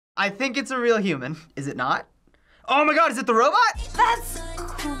I think it's a real human. Is it not? Oh my God, is it the robot? That's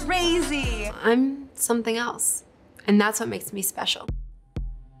crazy. I'm something else, and that's what makes me special.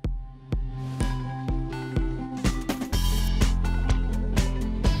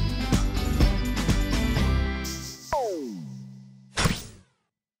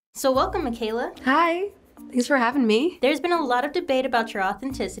 So welcome, Miquela. Hi, thanks for having me. There's been a lot of debate about your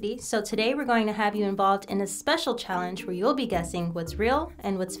authenticity, so today we're going to have you involved in a special challenge where you'll be guessing what's real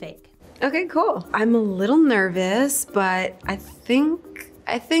and what's fake. Okay, cool. I'm a little nervous, but I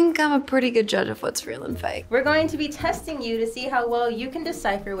think I'm a pretty good judge of what's real and fake. We're going to be testing you to see how well you can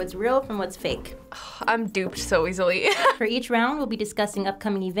decipher what's real from what's fake. I'm duped so easily. For each round, we'll be discussing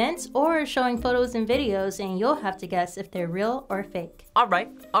upcoming events or showing photos and videos, and you'll have to guess if they're real or fake. All right,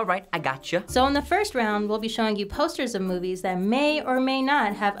 I gotcha. So in the first round, we'll be showing you posters of movies that may or may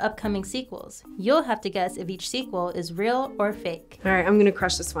not have upcoming sequels. You'll have to guess if each sequel is real or fake. All right, I'm gonna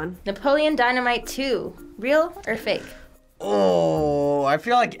crush this one. Napoleon Dynamite 2, real or fake? Oh, I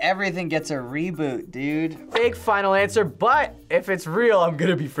feel like everything gets a reboot, dude. Big final answer, but if it's real, I'm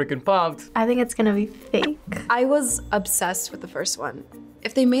gonna be freaking pumped. I think it's gonna be fake. I was obsessed with the first one.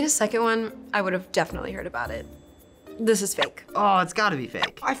 If they made a second one, I would have definitely heard about it. This is fake. Oh, it's gotta be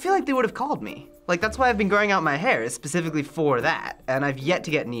fake. I feel like they would have called me. Like, that's why I've been growing out my hair, is specifically for that, and I've yet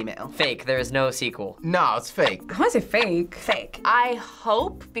to get an email. Fake, there is no sequel. No, it's fake. I wanna say fake. Fake. I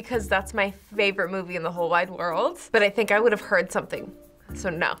hope, because that's my favorite movie in the whole wide world, but I think I would have heard something. So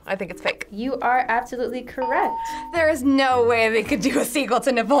no, I think it's fake. You are absolutely correct. There is no way they could do a sequel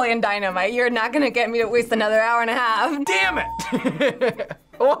to Napoleon Dynamite. You're not gonna get me to waste another hour and a half. Damn it!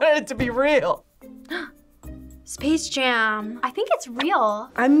 I wanted it to be real. Space Jam. I think it's real.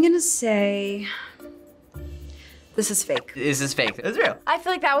 I'm gonna say this is fake. This is fake. It's real. I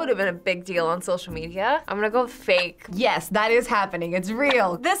feel like that would have been a big deal on social media. I'm gonna go with fake. Yes, that is happening. It's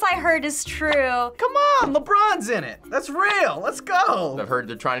real. This I heard is true. Come on, LeBron's in it. That's real. Let's go. I've heard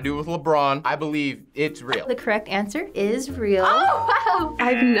they're trying to do it with LeBron. I believe it's real. The correct answer is real. Oh, wow.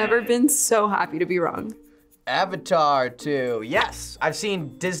 I've never been so happy to be wrong. Avatar 2. Yes, I've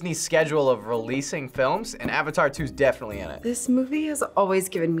seen Disney's schedule of releasing films, and Avatar 2's definitely in it. This movie has always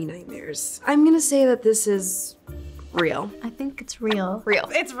given me nightmares. I'm gonna say that this is real. I think it's real. Real.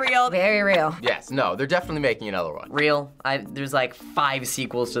 It's real. Very real. Yes, no, they're definitely making another one. Real. There's like 5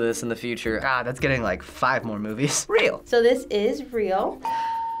 sequels to this in the future. God, that's getting like 5 more movies. Real. So this is real.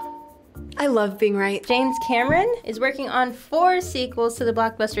 I love being right. James Cameron is working on 4 sequels to the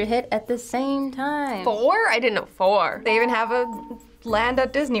blockbuster hit at the same time. 4? I didn't know 4. They even have a land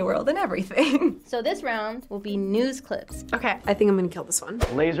at Disney World and everything. So this round will be news clips. Okay. I think I'm gonna kill this one.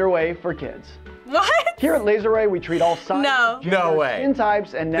 LaserAway for kids. What? Here at LaserAway, we treat all sizes, No. genders, No way. skin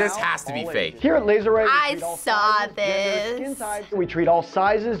types, and now This has to be all fake. ages. Here at LaserAway, we I treat all saw sizes, genders, skin this. types. We treat all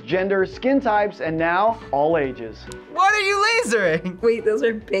sizes, genders, skin types, and now all ages. What are you lasering? Wait, those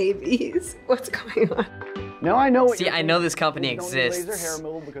are babies. What's going on? Now I know what See, you're I know thinking. this company Please don't use laser hair exists,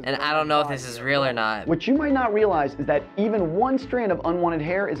 removal because and we're I don't know if not this is real or not. What you might not realize is that even one strand of unwanted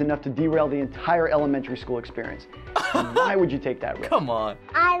hair is enough to derail the entire elementary school experience. Why would you take that risk? Come on.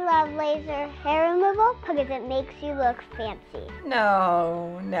 I love laser hair removal because it makes you look fancy.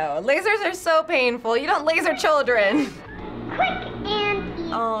 No. Lasers are so painful. You don't laser children. Quick and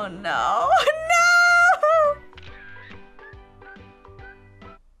easy. Oh no. No!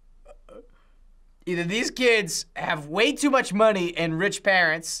 Either these kids have way too much money and rich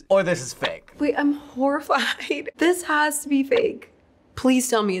parents, or this is fake. Wait, I'm horrified. This has to be fake. Please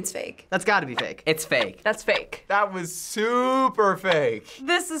tell me it's fake. That's gotta be fake. It's fake. That's fake. That was super fake.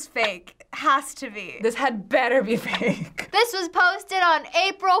 This is fake. Has to be. This had better be fake. This was posted on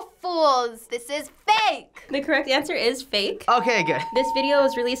April Fool's. This is fake. The correct answer is fake. Okay, good. This video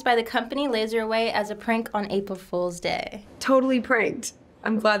was released by the company LaserAway as a prank on April Fool's Day. Totally pranked.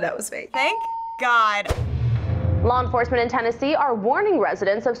 I'm glad that was fake. Thank God. Law enforcement in Tennessee are warning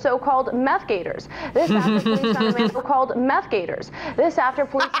residents of so-called meth gators. This after police found a man called meth gators. This after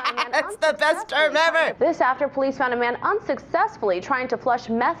police found a man That's the best term ever. This after police found a man unsuccessfully trying to flush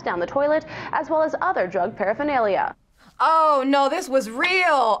meth down the toilet, as well as other drug paraphernalia. Oh no, this was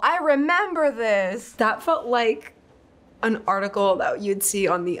real. I remember this. That felt like an article that you'd see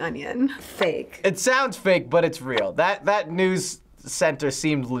on The Onion. Fake. It sounds fake, but it's real. That news center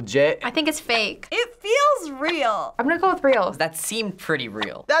seemed legit. I think it's fake. It feels real. I'm gonna go with real. That seemed pretty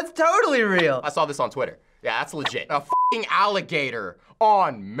real. That's totally real. I saw this on Twitter. Yeah, that's legit. A f***ing alligator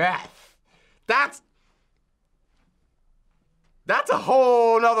on meth. That's a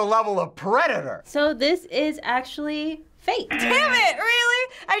whole nother level of predator. So this is actually fake. Damn it,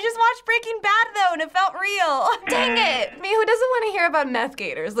 really? I just watched Breaking Bad though and it felt real. Dang it. Me, who doesn't want to hear about meth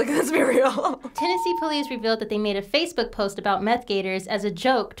gators? Like, let's be real. Tennessee police revealed that they made a Facebook post about meth gators as a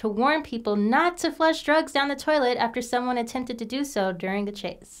joke to warn people not to flush drugs down the toilet after someone attempted to do so during the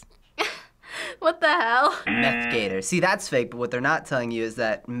chase. What the hell? Meth Gators. See, that's fake, but what they're not telling you is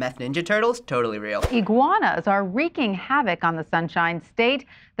that Meth Ninja Turtles, totally real. Iguanas are wreaking havoc on the Sunshine State.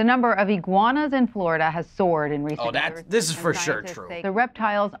 The number of iguanas in Florida has soared in recent years. This is for sure true. The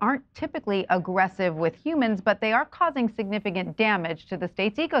reptiles aren't typically aggressive with humans, but they are causing significant damage to the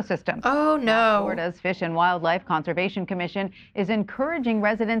state's ecosystem. Oh no. Florida's Fish and Wildlife Conservation Commission is encouraging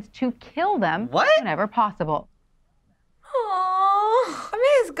residents to kill them whenever possible. Aww. I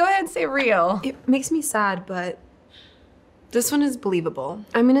may just go ahead and say real. It makes me sad, but this one is believable.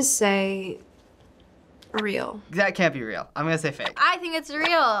 I'm gonna say real. That can't be real. I'm gonna say fake. I think it's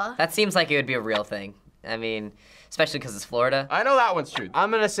real. That seems like it would be a real thing. I mean, especially because it's Florida. I know that one's true.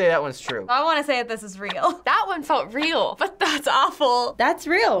 I'm gonna say that one's true. I want to say that this is real. That one felt real, but that's awful. That's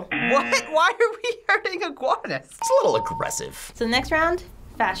real. What? Why are we hurting iguanas? It's a little aggressive. So the next round,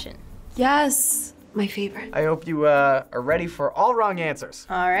 fashion. Yes, my favorite. I hope you are ready for all wrong answers.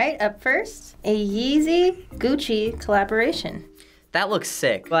 All right, up first, a Yeezy Gucci collaboration. That looks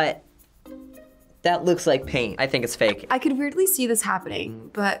sick, but that looks like paint. I think it's fake. I could weirdly see this happening,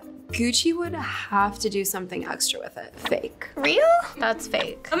 but Gucci would have to do something extra with it. Fake. Real? That's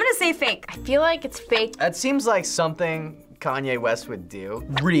fake. I'm gonna say fake. I feel like it's fake. That seems like something Kanye West would do.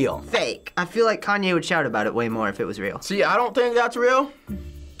 Real. Fake. I feel like Kanye would shout about it way more if it was real. See, I don't think that's real.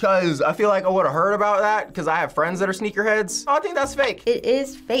 Because I feel like I would have heard about that because I have friends that are sneakerheads. I think that's fake. It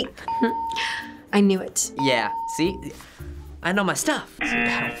is fake. I knew it. Yeah, see? I know my stuff. I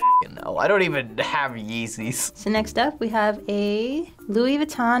don't f***ing know. I don't even have Yeezys. So next up, we have a Louis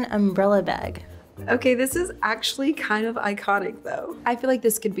Vuitton umbrella bag. Okay, this is actually kind of iconic though. I feel like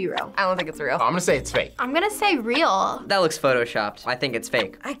this could be real. I don't think it's real. I'm gonna say it's fake. I'm gonna say real. That looks photoshopped. I think it's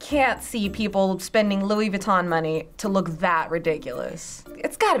fake. I can't see people spending Louis Vuitton money to look that ridiculous.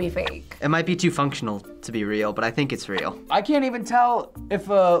 It's gotta be fake. It might be too functional to be real, but I think it's real. I can't even tell if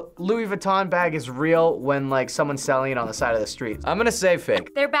a Louis Vuitton bag is real when like someone's selling it on the side of the street. I'm gonna say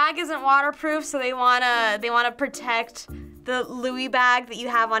fake. Their bag isn't waterproof, so they wanna protect the Louis bag that you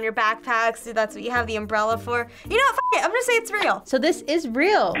have on your backpack, so that's what you have the umbrella for. You know what, f it, I'm gonna say it's real. So this is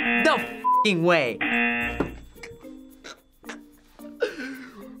real. No f***ing way.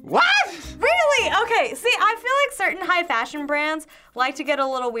 What? Really? Okay, see, I feel like certain high fashion brands like to get a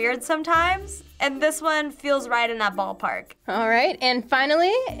little weird sometimes, and this one feels right in that ballpark. All right, and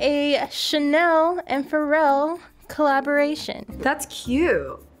finally, a Chanel and Pharrell collaboration. That's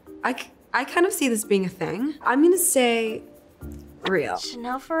cute. I kind of see this being a thing. I'm gonna say real.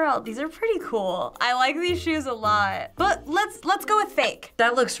 Chanel Pharrell, these are pretty cool. I like these shoes a lot. But let's go with fake.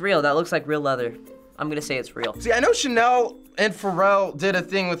 That looks real. That looks like real leather. I'm gonna say it's real. See, I know Chanel and Pharrell did a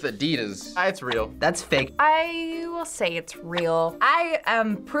thing with Adidas. It's real. That's fake. I will say it's real. I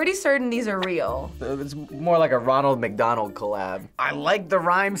am pretty certain these are real. It's more like a Ronald McDonald collab. I like the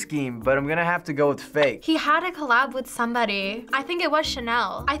rhyme scheme, but I'm gonna have to go with fake. He had a collab with somebody. I think it was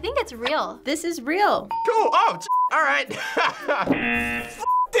Chanel. I think it's real. This is real. Cool. Oh, all right. F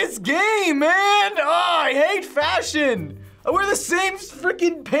this game, man. Oh, I hate fashion. I wear the same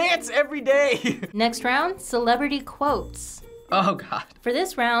freaking pants every day. Next round, celebrity quotes. Oh God. For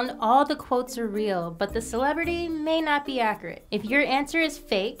this round, all the quotes are real, but the celebrity may not be accurate. If your answer is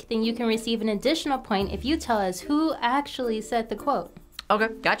fake, then you can receive an additional point if you tell us who actually said the quote. Okay,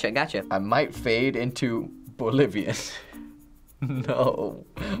 gotcha. I might fade into Bolivian. No,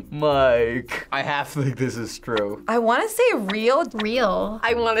 Mike. I have to think this is true. I wanna say real. Real.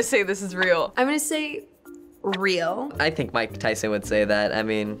 I want to say this is real. I'm gonna say real. I think Mike Tyson would say that. I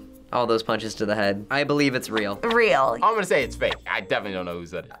mean, all those punches to the head. I believe it's real. Real. I'm gonna say it's fake. I definitely don't know who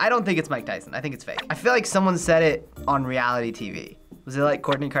said it. I don't think it's Mike Tyson. I think it's fake. I feel like someone said it on reality TV. Was it like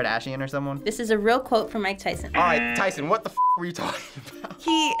Kourtney Kardashian or someone? This is a real quote from Mike Tyson. All right, Tyson, what the f were you talking about?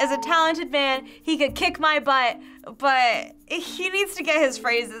 He is a talented man. He could kick my butt, but he needs to get his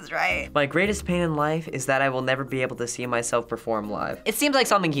phrases right. My greatest pain in life is that I will never be able to see myself perform live. It seems like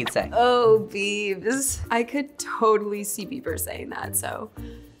something he'd say. Oh, Biebs. I could totally see Bieber saying that, so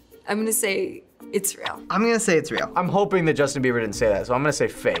I'm gonna say it's real. I'm gonna say it's real. I'm hoping that Justin Bieber didn't say that, so I'm gonna say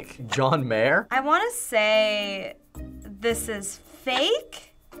fake. John Mayer? I wanna say this is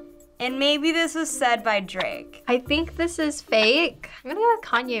fake, and maybe this was said by Drake. I think this is fake. I'm gonna go with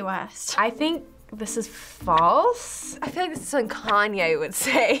Kanye West. I think this is false. I feel like this is something Kanye would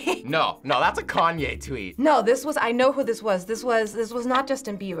say. No, that's a Kanye tweet. No, I know who this was. This was not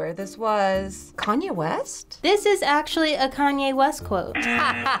Justin Bieber. This was Kanye West? This is actually a Kanye West quote.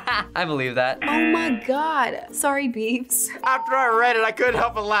 I believe that. Oh my God. Sorry, Beeps. After I read it, I couldn't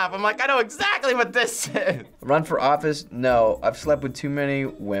help but laugh. I'm like, I know exactly what this is. Run for office? No. I've slept with too many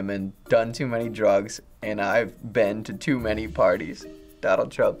women, done too many drugs, and I've been to too many parties.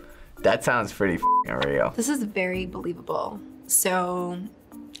 Donald Trump. That sounds pretty f***ing real. This is very believable. So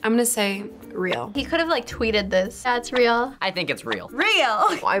I'm gonna say real. He could have like tweeted this. That's real. I think it's real. Real.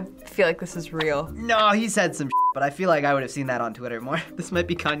 I feel like this is real. No, he said some but I feel like I would have seen that on Twitter more. This might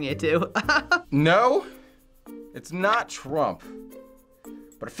be Kanye too. No, it's not Trump.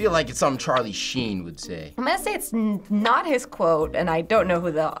 But I feel like it's something Charlie Sheen would say. I'm gonna say it's not his quote, and I don't know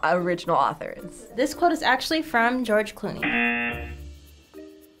who the original author is. This quote is actually from George Clooney.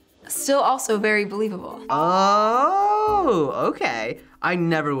 Still also very believable. Oh, okay. I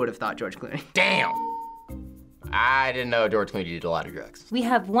never would have thought George Clooney. Damn. I didn't know George Clooney did a lot of drugs. We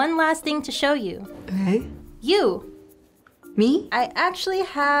have one last thing to show you. Okay. You. Me? I actually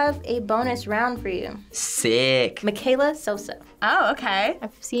have a bonus round for you. Sick. Miquela Sosa. Oh, okay.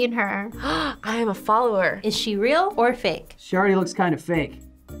 I've seen her. I am a follower. Is she real or fake? She already looks kind of fake.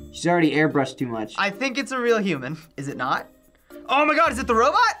 She's already airbrushed too much. I think it's a real human. Is it not? Oh my God, is it the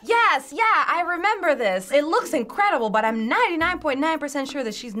robot? Yes, yeah, I remember this. It looks incredible, but I'm 99.9% sure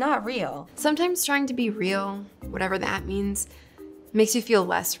that she's not real. Sometimes trying to be real, whatever that means, makes you feel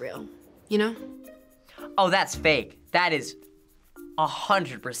less real, you know? Oh, that's fake. That is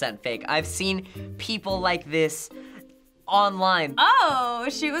 100% fake. I've seen people like this online. Oh,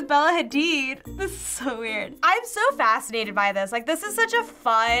 shoot with Bella Hadid. This is so weird. I'm so fascinated by this. Like, this is such a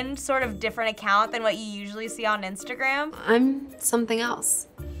fun, sort of different account than what you usually see on Instagram. I'm something else,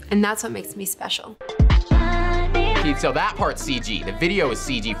 and that's what makes me special. Keith, so that part's CG. The video is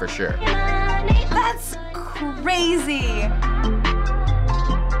CG for sure. That's crazy.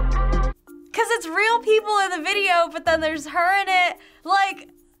 Cause it's real people in the video, but then there's her in it. Like,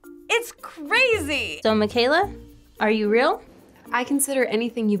 it's crazy. So Miquela, are you real? I consider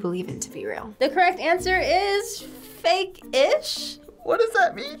anything you believe in to be real. The correct answer is fake-ish. What does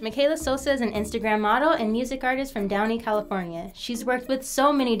that mean? Miquela Sosa is an Instagram model and music artist from Downey, California. She's worked with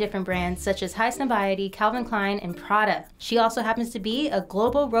so many different brands such as High Snobiety, Calvin Klein, and Prada. She also happens to be a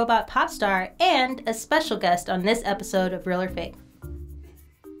global robot pop star and a special guest on this episode of Real or Fake.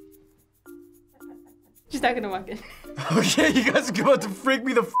 She's not gonna walk in. Okay, you guys are about to freak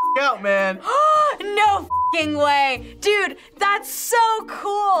me the f out, man. No f***ing way. Dude, that's so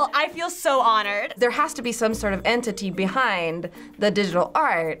cool. I feel so honored. There has to be some sort of entity behind the digital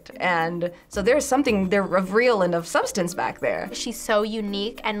art, and so there's something there of real and of substance back there. She's so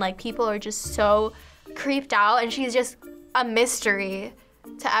unique, and like people are just so creeped out, and she's just a mystery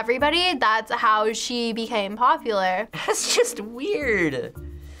to everybody. That's how she became popular. That's just weird.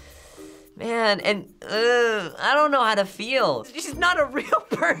 Man, and I don't know how to feel. She's not a real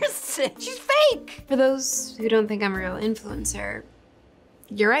person. She's fake. For those who don't think I'm a real influencer,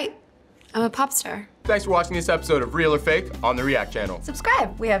 you're right. I'm a pop star. Thanks for watching this episode of Real or Fake on the React channel.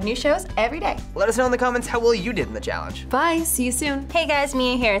 Subscribe. We have new shows every day. Let us know in the comments how well you did in the challenge. Bye. See you soon. Hey guys,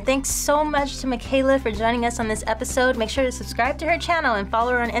 Mia here. Thanks so much to Miquela for joining us on this episode. Make sure to subscribe to her channel and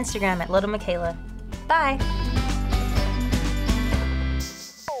follow her on Instagram at Little Miquela. Bye.